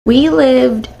We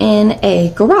lived in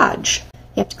a garage.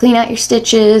 You have to clean out your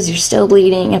stitches, you're still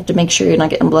bleeding, you have to make sure you're not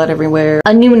getting blood everywhere.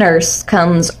 A new nurse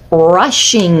comes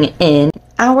rushing in.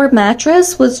 Our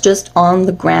mattress was just on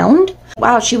the ground.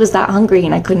 Wow, she was that hungry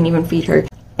and I couldn't even feed her.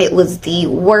 It was the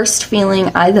worst feeling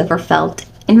I've ever felt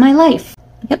in my life.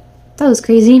 Yep, that was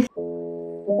crazy.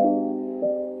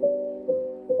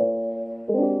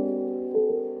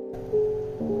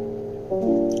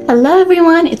 Hello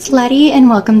everyone, it's Letty and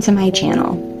welcome to my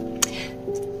channel.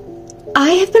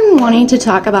 I have been wanting to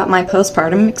talk about my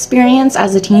postpartum experience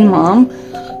as a teen mom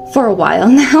for a while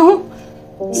now.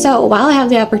 So while I have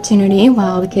the opportunity,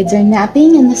 while the kids are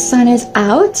napping and the sun is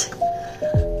out,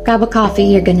 grab a coffee,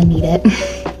 you're gonna need it.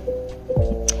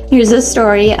 Here's a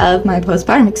story of my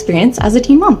postpartum experience as a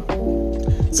teen mom.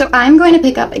 So I'm going to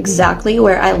pick up exactly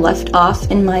where I left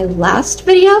off in my last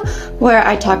video, where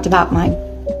I talked about my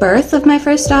birth of my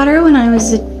first daughter when I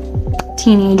was a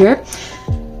teenager.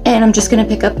 And I'm just going to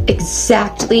pick up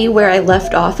exactly where I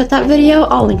left off at that video.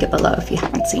 I'll link it below if you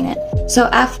haven't seen it. So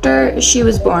after she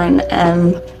was born,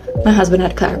 my husband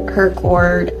had cut her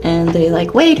cord and they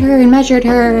weighed her and measured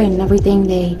her and everything.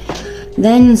 They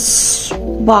then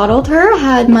swaddled her,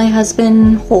 had my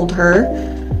husband hold her.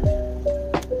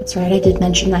 That's right, I did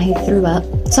mention that he threw up.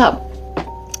 So,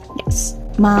 yes,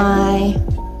 my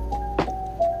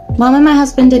mom and my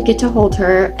husband did get to hold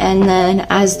her, and then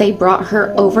as they brought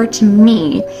her over to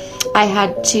me, I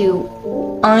had to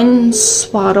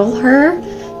unswaddle her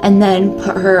and then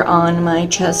put her on my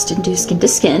chest and do skin to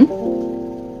skin.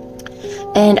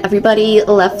 And everybody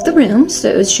left the room, so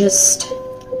it was just,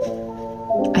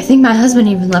 I think my husband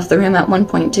even left the room at one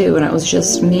point too, and it was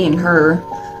just me and her,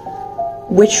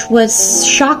 which was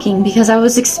shocking because I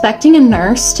was expecting a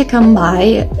nurse to come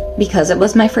by. Because it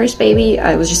was my first baby,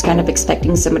 I was just kind of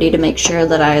expecting somebody to make sure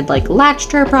that I had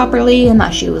latched her properly and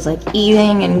that she was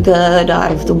eating and good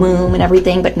out of the womb and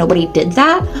everything, but nobody did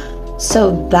that.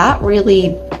 So that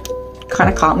really kind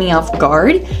of caught me off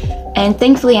guard. And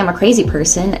thankfully I'm a crazy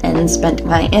person and spent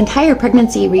my entire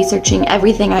pregnancy researching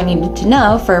everything I needed to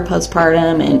know for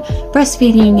postpartum and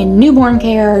breastfeeding and newborn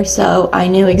care, so I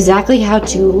knew exactly how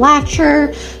to latch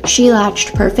her. She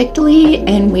latched perfectly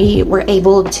and we were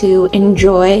able to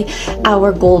enjoy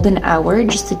our golden hour,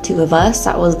 just the two of us.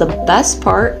 That was the best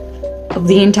part of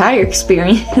the entire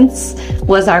experience,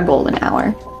 was our golden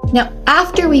hour. Now,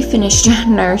 after we finished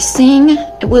nursing,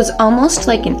 it was almost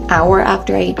an hour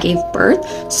after I gave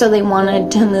birth, so they wanted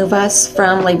to move us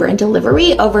from labor and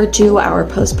delivery over to our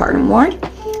postpartum ward.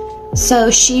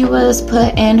 So she was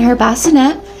put in her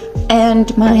bassinet,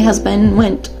 and my husband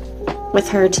went with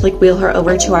her to wheel her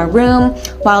over to our room,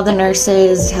 while the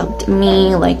nurses helped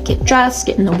me get dressed,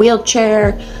 get in the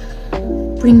wheelchair,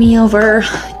 bring me over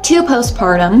to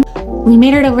postpartum. We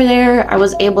made it over there. I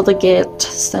was able to get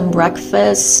some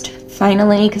breakfast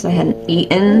finally because I hadn't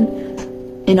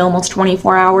eaten in almost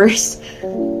 24 hours,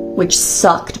 which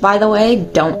sucked, by the way.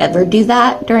 Don't ever do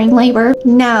that during labor.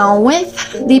 Now,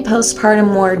 with the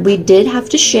postpartum ward, we did have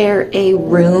to share a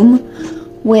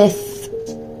room with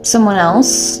someone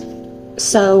else.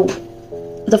 So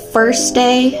the first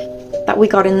day that we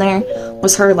got in there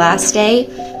was her last day,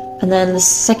 and then the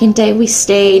second day we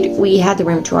stayed, we had the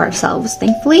room to ourselves,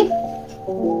 thankfully.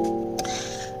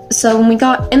 So when we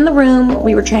got in the room,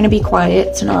 we were trying to be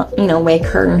quiet to not, wake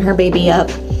her and her baby up.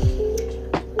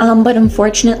 But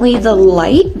unfortunately, the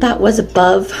light that was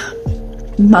above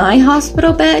my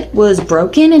hospital bed was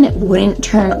broken and it wouldn't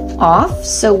turn off.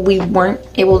 So we weren't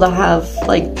able to have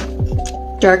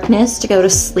darkness to go to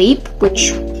sleep,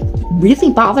 which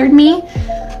really bothered me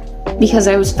because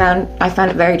I found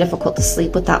it very difficult to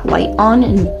sleep with that light on,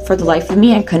 and for the life of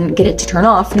me, I couldn't get it to turn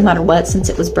off no matter what since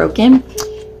it was broken.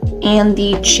 And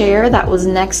the chair that was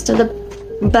next to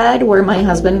the bed where my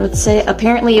husband would sit,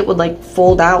 apparently it would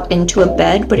fold out into a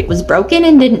bed, but it was broken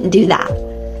and didn't do that.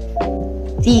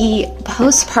 The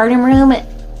postpartum room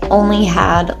only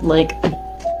had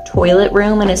a toilet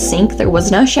room and a sink. There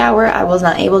was no shower. I was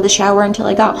not able to shower until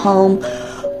I got home,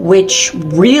 which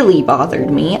really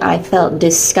bothered me. I felt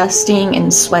disgusting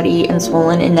and sweaty and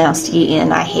swollen and nasty,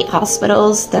 and I hate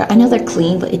hospitals. I know they're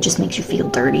clean, but it just makes you feel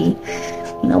dirty,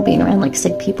 being around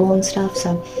sick people and stuff.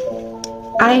 So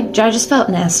I just felt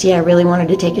nasty. I really wanted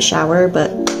to take a shower, but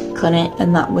couldn't,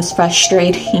 and that was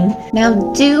frustrating.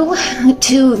 Now, due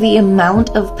to the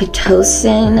amount of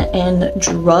Pitocin and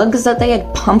drugs that they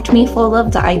had pumped me full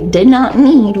of that I did not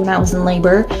need when I was in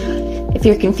labor, if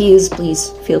you're confused, please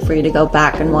feel free to go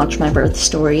back and watch my birth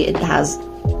story. It has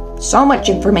so much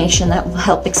information that will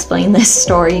help explain this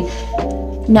story.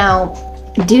 Now,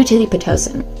 due to the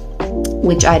Pitocin,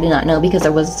 which I did not know because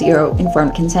there was zero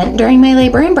informed consent during my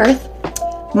labor and birth,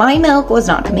 my milk was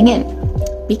not coming in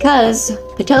because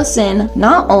Pitocin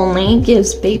not only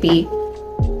gives baby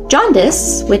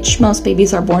jaundice, which most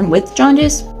babies are born with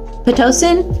jaundice,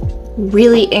 Pitocin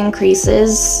really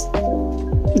increases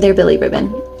their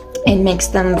bilirubin and makes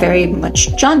them very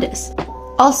much jaundice.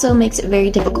 Also makes it very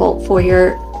difficult for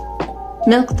your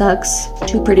milk ducts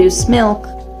to produce milk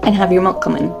and have your milk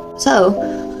come in.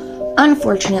 So,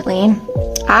 unfortunately,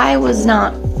 I was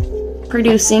not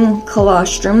producing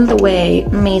colostrum the way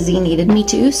Maisie needed me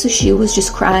to, so she was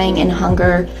just crying in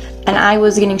hunger, and I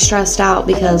was getting stressed out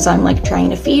because I'm like trying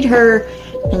to feed her,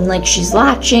 and like she's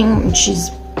latching and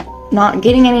she's not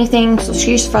getting anything, so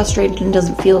she's frustrated and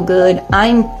doesn't feel good.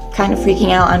 I'm kind of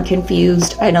freaking out, I'm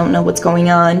confused, I don't know what's going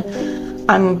on.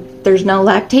 There's no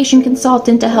lactation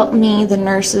consultant to help me. The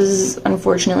nurses,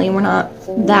 unfortunately, were not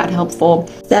that helpful.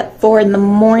 Except for in the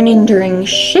morning during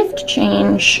shift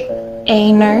change,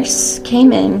 a nurse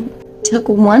came in, took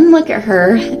one look at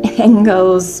her, and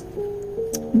goes,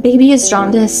 "Baby is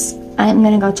jaundice. I'm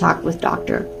gonna go talk with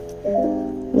doctor."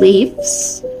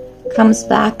 Leaves, comes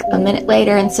back a minute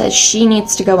later and says she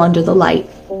needs to go under the light.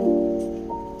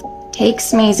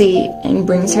 Takes Maisie and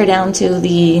brings her down to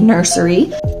the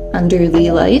nursery under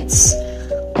the lights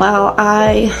while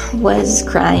I was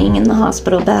crying in the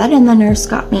hospital bed, and the nurse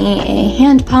got me a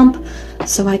hand pump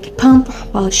so I could pump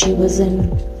while she was in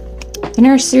the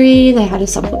nursery. They had to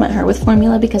supplement her with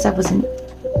formula because I wasn't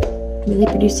really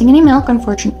producing any milk,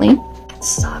 unfortunately. It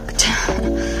sucked.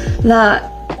 That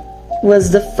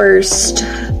was the first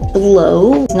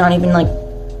blow. It's not even like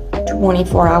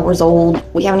 24 hours old.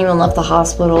 We haven't even left the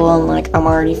hospital, and like I'm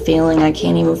already feeling I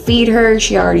can't even feed her.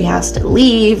 She already has to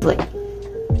leave. Like,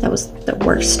 that was the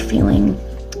worst feeling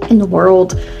in the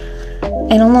world.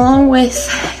 And along with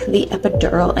the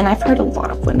epidural, and I've heard a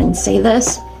lot of women say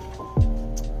this,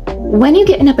 when you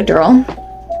get an epidural,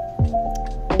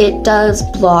 it does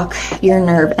block your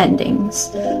nerve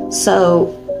endings.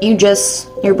 So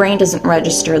your brain doesn't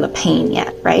register the pain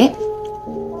yet, right?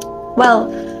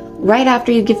 Well, right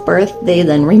after you give birth, they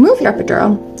then remove your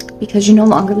epidural because you no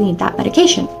longer need that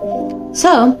medication.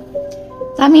 So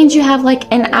that means you have like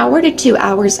an hour to 2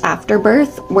 hours after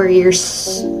birth where you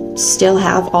still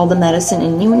have all the medicine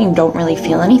in you and you don't really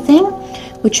feel anything,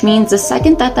 which means the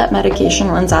second that medication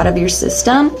runs out of your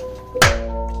system,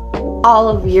 all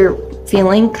of your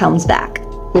feeling comes back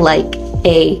like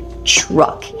a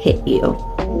truck hit you.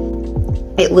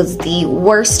 It was the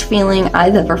worst feeling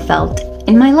I've ever felt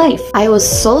in my life. I was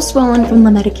so swollen from the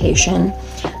medication.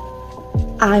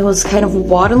 I was kind of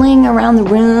waddling around the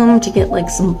room to get like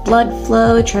some blood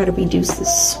flow, try to reduce the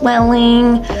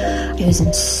swelling. I was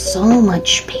in so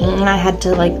much pain. I had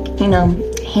to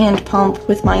hand pump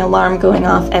with my alarm going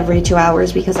off every 2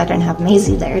 hours because I didn't have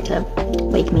Maisie there to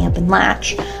wake me up and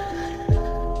latch.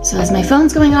 So as my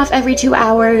phone's going off every 2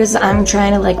 hours, I'm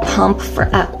trying to pump for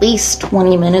at least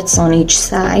 20 minutes on each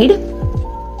side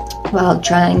while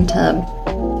trying to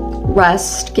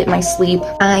rest, get my sleep.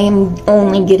 I am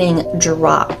only getting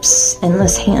drops in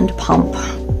this hand pump,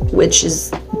 which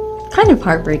is kind of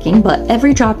heartbreaking, but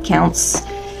every drop counts.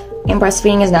 And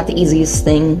breastfeeding is not the easiest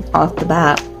thing off the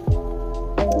bat.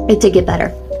 It did get better,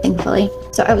 thankfully.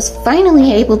 So I was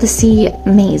finally able to see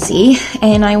Maisie,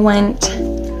 and I went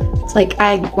with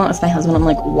my husband. I'm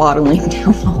waddling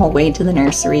down the hallway to the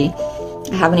nursery.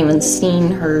 I haven't even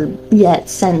seen her yet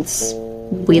since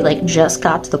we just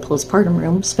got to the postpartum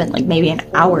room. Spent maybe an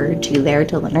hour or two there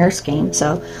till the nurse came.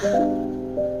 So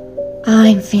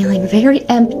I'm feeling very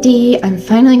empty. I'm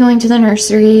finally going to the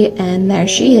nursery, and there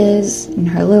she is in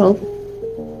her little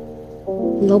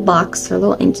box, her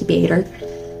little incubator,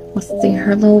 with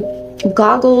her little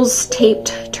goggles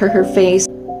taped to her face.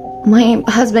 My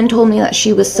husband told me that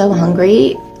she was so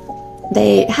hungry.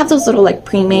 They have those little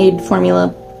pre-made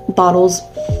formula bottles,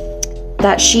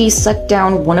 that she sucked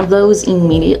down one of those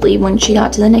immediately when she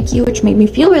got to the NICU, which made me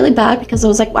feel really bad because I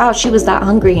was like, wow, she was that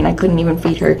hungry and I couldn't even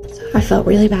feed her. So I felt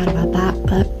really bad about that,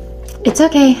 but it's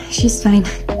okay, she's fine.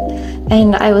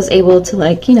 And I was able to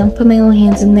put my little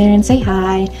hands in there and say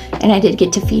hi, and I did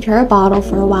get to feed her a bottle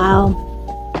for a while.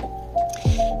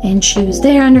 And she was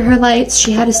there under her lights.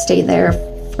 She had to stay there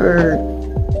for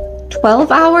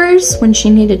 12 hours when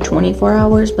she needed 24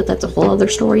 hours, but that's a whole other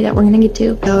story that we're gonna get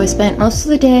to. So I spent most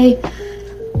of the day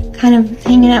kind of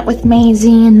hanging out with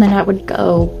Maisie, and then I would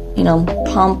go,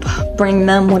 pump, bring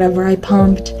them whatever I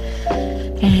pumped,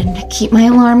 and keep my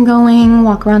alarm going,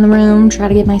 walk around the room, try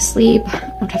to get my sleep.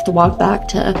 I would have to walk back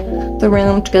to the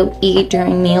room to go eat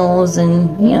during meals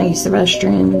and, use the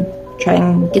restroom, try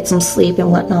and get some sleep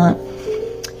and whatnot.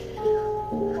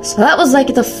 So that was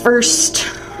the first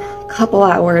couple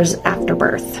hours after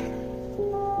birth.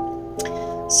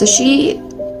 So she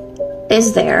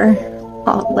is there,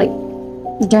 like,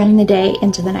 during the day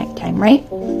into the nighttime, right?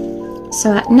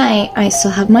 So at night, I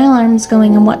still have my alarms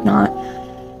going and whatnot.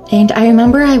 And I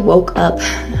remember I woke up.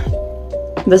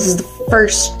 This is the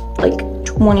first, like,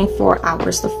 24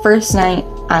 hours, the first night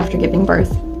after giving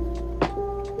birth.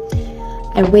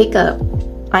 I wake up.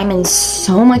 I'm in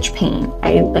so much pain.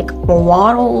 I, like,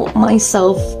 waddle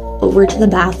myself over to the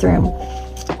bathroom.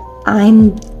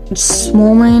 I'm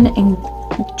swollen and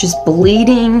just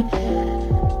bleeding,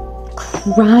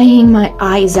 crying my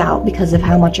eyes out because of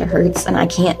how much it hurts, and I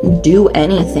can't do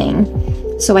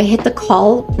anything. So I hit the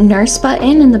call nurse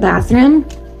button in the bathroom,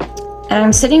 and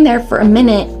I'm sitting there for a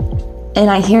minute, and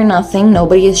I hear nothing.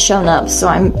 Nobody has shown up. So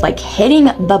I'm, like, hitting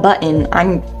the button.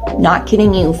 I'm not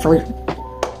kidding you, for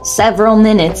several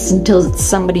minutes until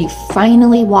somebody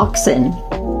finally walks in.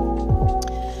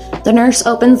 The nurse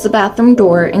opens the bathroom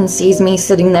door and sees me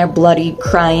sitting there bloody,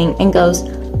 crying, and goes,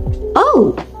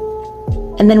 "Oh,"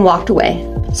 and then walked away.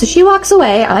 So she walks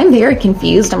away. I'm very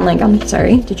confused. I'm like, "I'm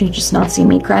sorry, did you just not see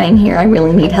me crying here? I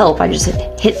really need help. I just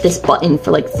hit this button for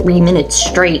like 3 minutes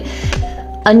straight."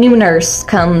 A new nurse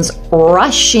comes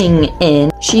rushing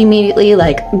in. She immediately,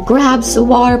 like, grabs the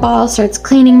water bottle, starts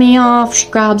cleaning me off. She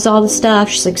grabs all the stuff.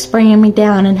 She's, like, spraying me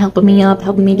down and helping me up,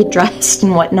 helping me get dressed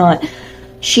and whatnot.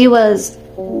 She was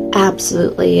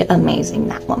absolutely amazing,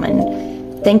 that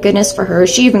woman. Thank goodness for her.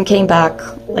 She even came back,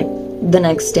 like, the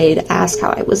next day to ask how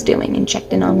I was doing and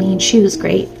checked in on me, and she was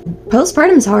great.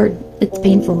 Postpartum's hard. It's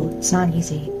painful. It's not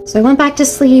easy. So I went back to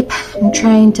sleep. I'm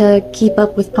trying to keep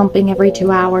up with pumping every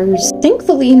 2 hours.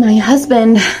 Thankfully, my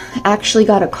husband actually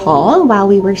got a call while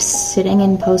we were sitting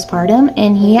in postpartum,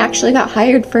 and he actually got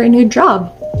hired for a new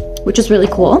job, which is really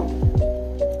cool.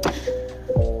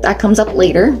 That comes up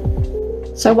later.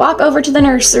 So I walk over to the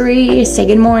nursery, say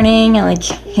good morning, and, like,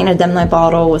 handed them my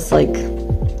bottle with, like,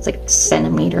 it's like a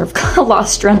centimeter of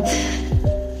colostrum.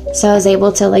 So I was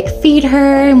able to, like, feed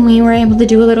her, and we were able to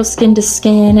do a little skin to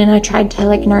skin, and I tried to,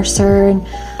 like, nurse her, and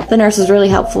the nurse was really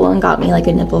helpful and got me, like,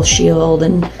 a nipple shield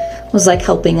and was, like,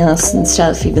 helping us and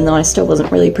stuff, even though I still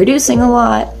wasn't really producing a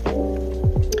lot.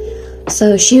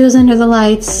 So she was under the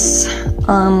lights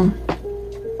for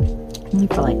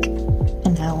like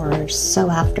an hour or so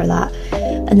after that.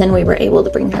 And then we were able to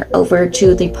bring her over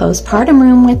to the postpartum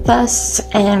room with us,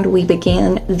 and we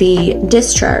began the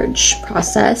discharge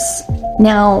process.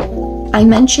 Now, I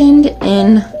mentioned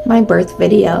in my birth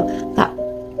video that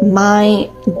my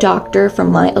doctor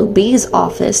from my OB's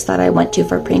office that I went to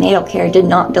for prenatal care did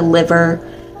not deliver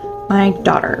my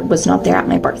daughter, was not there at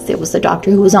my birth. It was the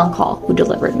doctor who was on call who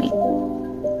delivered me.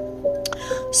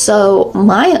 So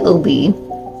my OB,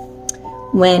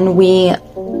 when we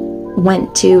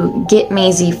went to get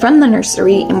Maisie from the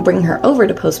nursery and bring her over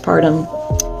to postpartum,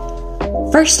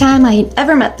 first time I had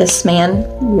ever met this man,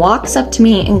 walks up to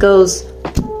me and goes,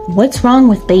 "What's wrong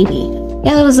with baby?"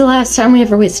 Yeah, that was the last time we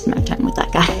ever wasted my time with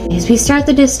that guy. As we start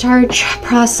the discharge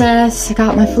process, I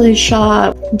got my flu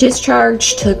shot.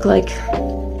 Discharge took like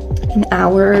an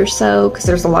hour or so because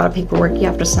there's a lot of paperwork you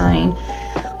have to sign.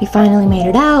 We finally made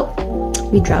it out.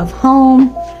 We drove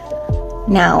home.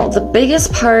 Now, the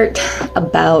biggest part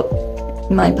about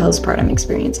my postpartum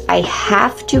experience, I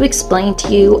have to explain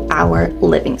to you our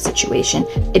living situation.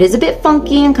 It is a bit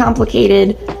funky and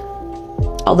complicated,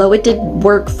 although it did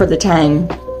work for the time.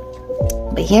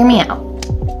 But hear me out.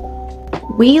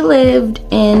 We lived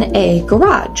in a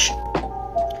garage.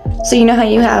 So you know how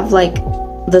you have like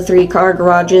the 3-car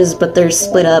garages, but they're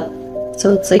split up.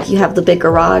 So it's like you have the big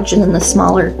garage and then the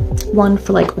smaller one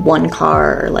for like 1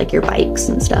 car or like your bikes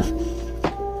and stuff.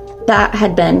 That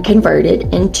had been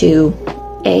converted into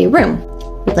a room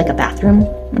with like a bathroom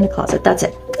and a closet. That's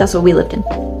it. That's what we lived in.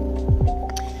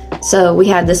 So we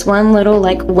had this one little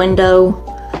like window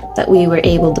that we were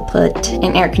able to put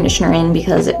an air conditioner in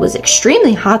because it was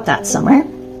extremely hot that summer.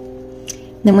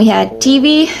 Then we had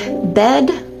TV,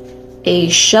 bed, a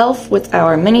shelf with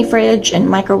our mini fridge and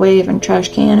microwave and trash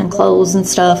can and clothes and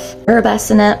stuff. Her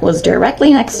bassinet was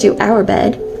directly next to our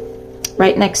bed,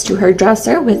 right next to her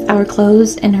dresser with our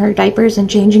clothes and her diapers and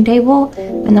changing table,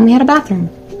 and then we had a bathroom,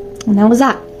 and that was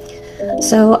that.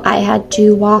 So I had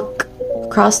to walk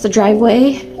across the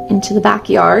driveway into the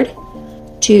backyard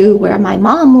to where my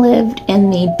mom lived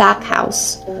in the back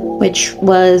house, which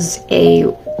was a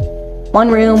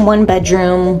 1-room,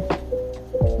 1-bedroom,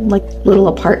 like little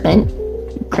apartment,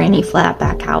 granny flat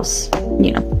back house,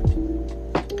 you know.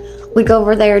 We'd go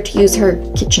over there to use her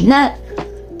kitchenette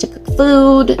to cook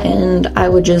food, and I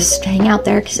would just hang out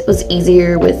there because it was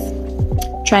easier with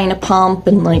trying to pump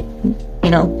and like, you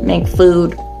know, make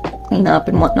food, clean up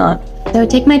and whatnot. So I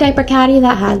would take my diaper caddy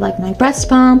that had like my breast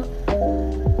pump,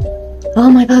 all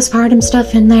my postpartum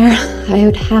stuff in there. I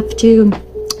would have to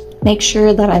make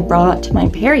sure that I brought my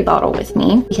Perry bottle with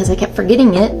me because I kept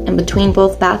forgetting it in between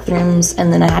both bathrooms,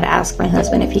 and then I had to ask my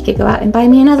husband if he could go out and buy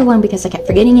me another one because I kept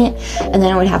forgetting it, and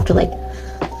then I would have to like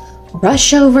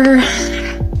rush over.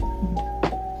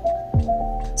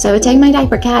 So I would take my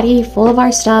diaper caddy full of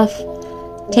our stuff,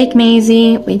 take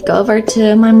Maisie, we'd go over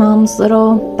to my mom's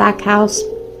little back house,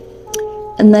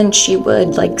 and then she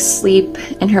would like sleep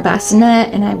in her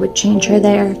bassinet and I would change her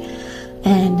there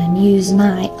and then use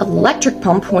my electric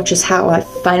pump, which is how I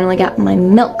finally got my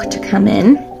milk to come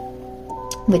in,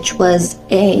 which was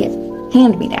a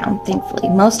hand-me-down, thankfully.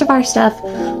 Most of our stuff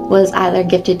was either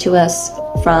gifted to us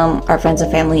from our friends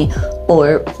and family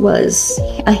or was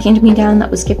a hand-me-down that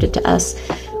was gifted to us,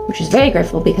 which is very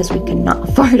grateful because we could not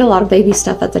afford a lot of baby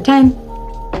stuff at the time.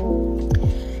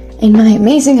 And my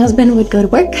amazing husband would go to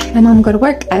work, my mom would go to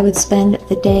work, I would spend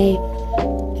the day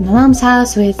in my mom's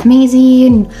house with Maisie,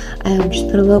 and I would just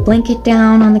put a little blanket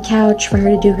down on the couch for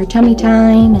her to do her tummy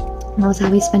time. And that was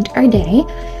how we spent our day.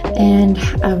 And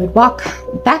I would walk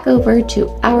back over to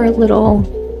our little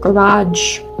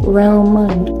garage room,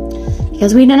 and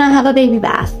because we did not have a baby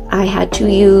bath, I had to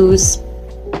use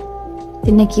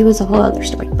the NICU is a whole other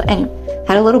story. But anyway,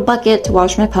 had a little bucket to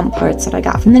wash my pump parts that I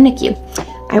got from the NICU.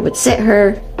 I would sit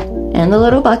her in the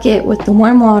little bucket with the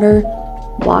warm water,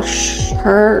 wash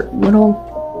her little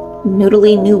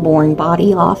noodly newborn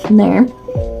body off in there,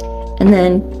 and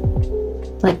then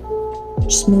like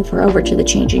just move her over to the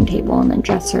changing table and then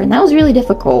dress her. And that was really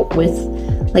difficult with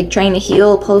like trying to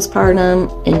heal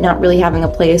postpartum and not really having a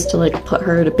place to like put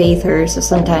her to bathe her. So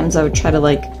sometimes I would try to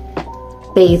like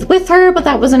bathe with her, but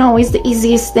that wasn't always the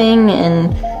easiest thing.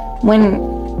 And when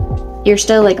you're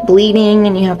still like bleeding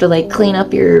and you have to like clean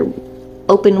up your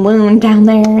open wound down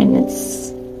there, and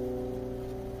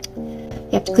you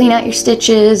have to clean out your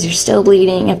stitches, you're still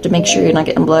bleeding, you have to make sure you're not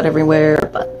getting blood everywhere,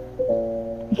 but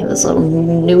you have this little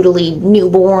noodly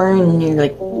newborn and you're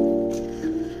like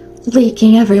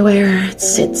leaking everywhere.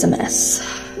 It's a mess.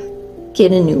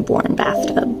 Get a newborn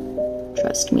bathtub.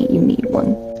 Trust me, you need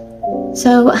one.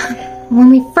 So when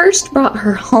we first brought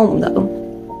her home though,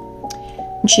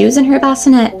 and she was in her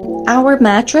bassinet, our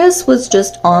mattress was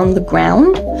just on the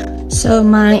ground. So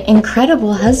my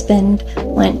incredible husband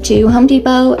went to Home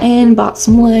Depot and bought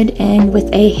some wood, and with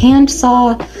a hand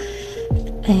saw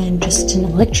and just an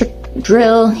electric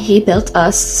drill, he built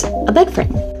us a bed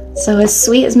frame. So as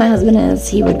sweet as my husband is,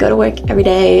 he would go to work every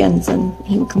day and then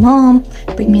he would come home,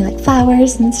 bring me like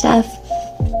flowers and stuff.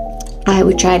 I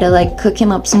would try to like cook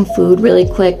him up some food really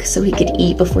quick so he could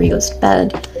eat before he goes to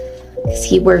bed, because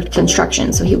he worked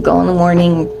construction, so he would go in the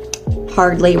morning,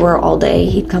 hard labor all day,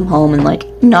 he'd come home and like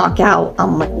knock out.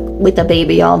 I'm like with a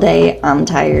baby all day, I'm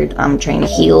tired, I'm trying to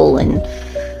heal and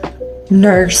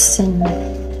nurse, and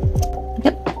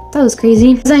yep, that was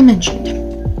crazy. As I mentioned,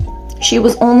 she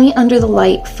was only under the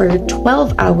light for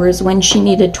 12 hours when she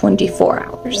needed 24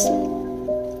 hours.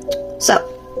 So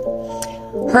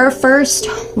her first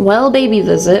well baby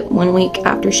visit 1 week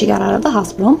after she got out of the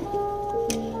hospital,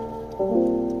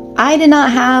 I did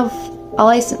not have a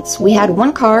license. We had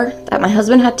one car that my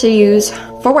husband had to use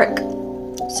for work.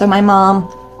 So my mom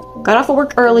got off of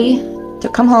work early to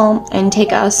come home and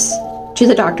take us to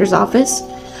the doctor's office.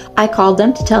 I called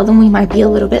them to tell them we might be a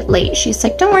little bit late. She's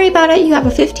like, don't worry about it, you have a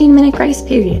 15-minute grace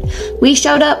period. We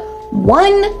showed up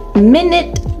 1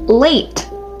 minute late,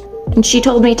 and she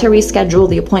told me to reschedule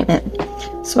the appointment.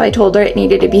 So I told her it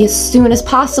needed to be as soon as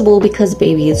possible because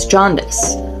baby is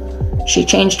jaundice. She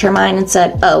changed her mind and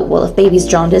said, oh, well, if baby's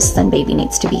jaundice, then baby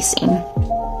needs to be seen.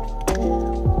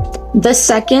 The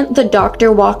second the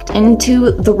doctor walked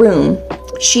into the room,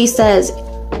 she says,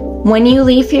 when you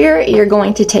leave here, you're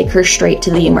going to take her straight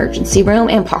to the emergency room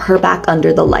and put her back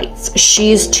under the lights.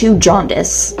 She's too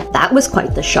jaundice. That was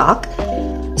quite the shock.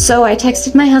 So I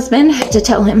texted my husband to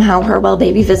tell him how her well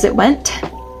baby visit went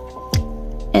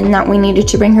and that we needed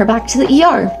to bring her back to the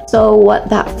ER. So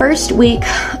that first week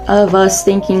of us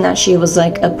thinking that she was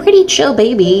like a pretty chill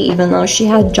baby, even though she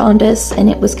had jaundice and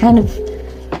it was kind of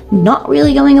not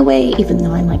really going away, even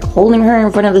though I'm like holding her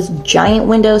in front of this giant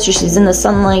window so she's in the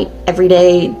sunlight every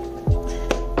day,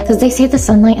 because they say the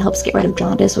sunlight helps get rid of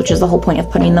jaundice, which is the whole point of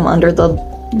putting them under the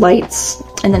lights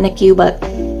in the NICU, but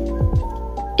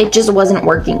it just wasn't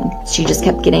working. She just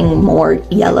kept getting more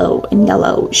yellow and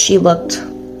yellow. She looked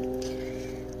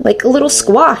like a little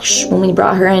squash when we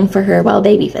brought her in for her well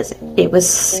baby visit. It was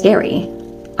scary.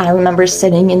 I remember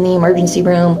sitting in the emergency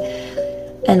room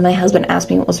and my husband asked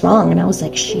me what was wrong, and I was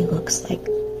like, she looks like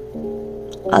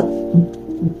a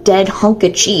dead hunk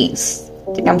of cheese.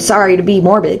 Like, I'm sorry to be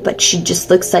morbid, but she just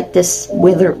looks like this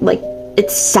wither, like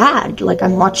it's sad. Like,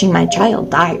 I'm watching my child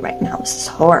die right now. This is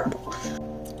horrible.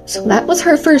 So that was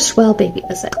her first well baby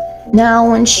visit.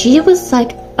 Now, when she was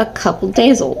like a couple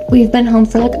days old, we've been home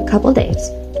for like a couple days,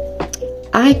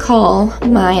 I call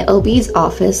my OB's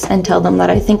office and tell them that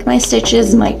I think my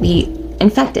stitches might be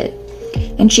infected.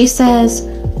 And she says,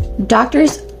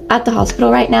 doctor's at the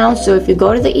hospital right now, so if you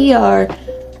go to the ER,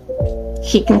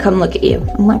 he can come look at you.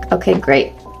 I'm like, okay,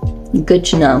 great. Good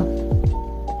to know.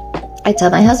 I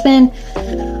tell my husband,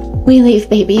 we leave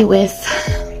baby with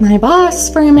my boss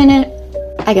for a minute.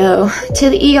 I go to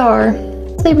the ER.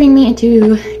 They bring me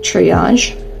into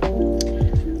triage.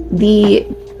 The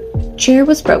chair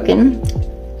was broken,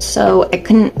 so I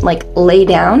couldn't like lay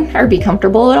down or be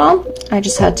comfortable at all. I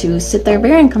just had to sit there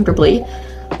very uncomfortably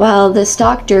while this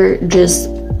doctor just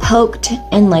poked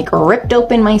and like ripped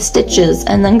open my stitches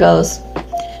and then goes,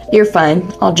 "You're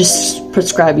fine. I'll just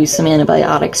prescribe you some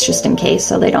antibiotics just in case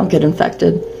so they don't get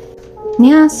infected."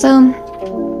 Yeah,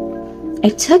 so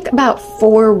it took about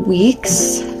 4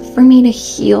 weeks for me to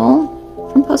heal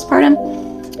from postpartum.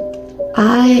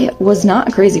 I was not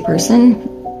a crazy person.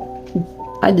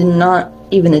 I did not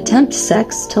even attempt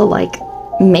sex till like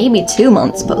maybe 2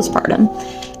 months postpartum,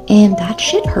 and that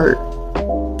shit hurt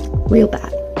real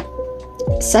bad.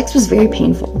 Sex was very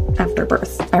painful after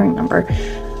birth, I remember.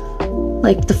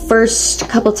 Like, the first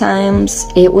couple times,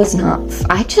 it was not...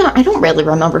 I don't really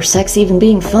remember sex even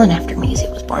being fun after Maisie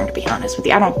was born, to be honest with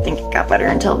you. I don't think it got better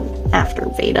until after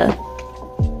Veda.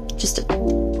 Just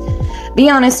to be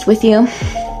honest with you.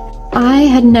 I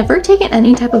had never taken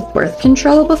any type of birth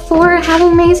control before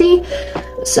having Maisie,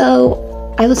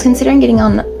 so I was considering getting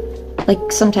on,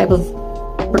 like, some type of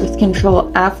birth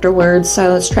control afterwards. So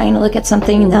I was trying to look at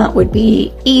something that would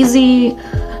be easy,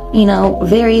 you know,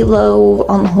 very low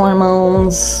on the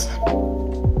hormones,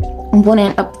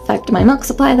 wouldn't affect my milk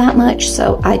supply that much,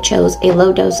 so I chose a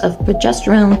low dose of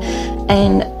progesterone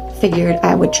and figured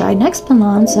I would try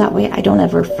Nexplanon so that way I don't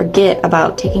ever forget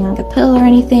about taking like a pill or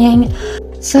anything.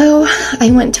 So I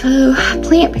went to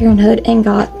Planned Parenthood and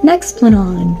got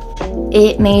Nexplanon.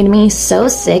 It made me so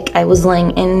sick. I was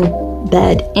laying in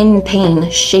bed in pain,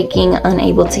 shaking,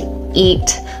 unable to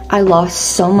eat. I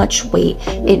lost so much weight.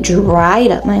 It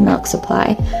dried up my milk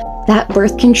supply. That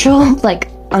birth control, like,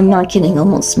 I'm not kidding,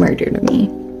 almost murdered me.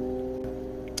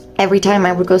 Every time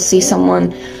I would go see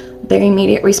someone, their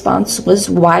immediate response was,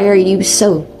 "Why are you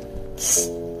so,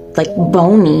 like,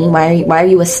 bony? Why are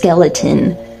you a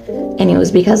skeleton?" And it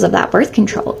was because of that birth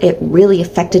control. It really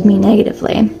affected me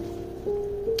negatively.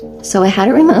 So I had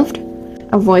it removed,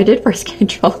 avoided birth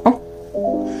control,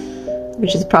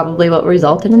 which is probably what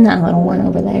resulted in that little one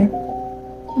over there.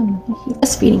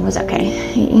 Breastfeeding was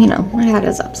okay. You know, I had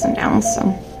his ups and downs, so.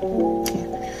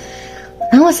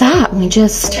 That was that. We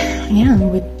just, yeah,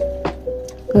 we'd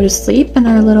go to sleep in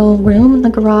our little room in the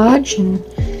garage and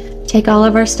take all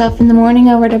of our stuff in the morning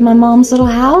over to my mom's little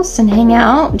house and hang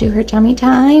out, do her tummy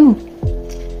time.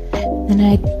 And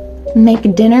I'd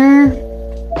make dinner.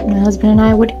 My husband and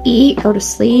I would eat, go to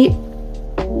sleep.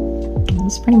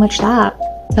 That's pretty much that.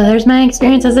 So there's my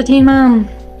experience as a teen mom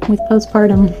with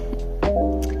postpartum.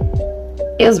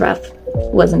 It was rough.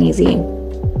 It wasn't easy.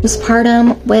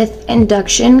 Postpartum with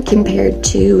induction compared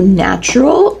to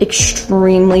natural,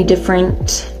 extremely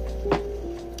different.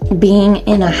 Being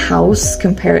in a house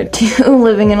compared to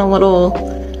living in a little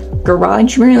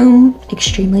garage room,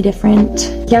 extremely different.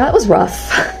 Yeah, it was rough.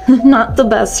 Not the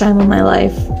best time of my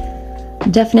life.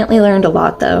 Definitely learned a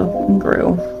lot though, and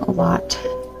grew a lot.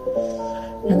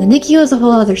 And the NICU is a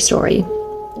whole other story.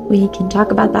 We can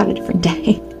talk about that a different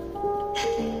day.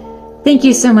 Thank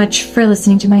you so much for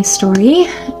listening to my story.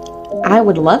 I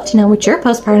would love to know what your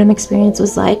postpartum experience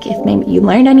was like. If maybe you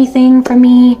learned anything from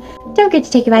me. Don't forget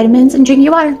to take your vitamins and drink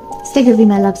your water. Stay groovy,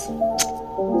 my loves.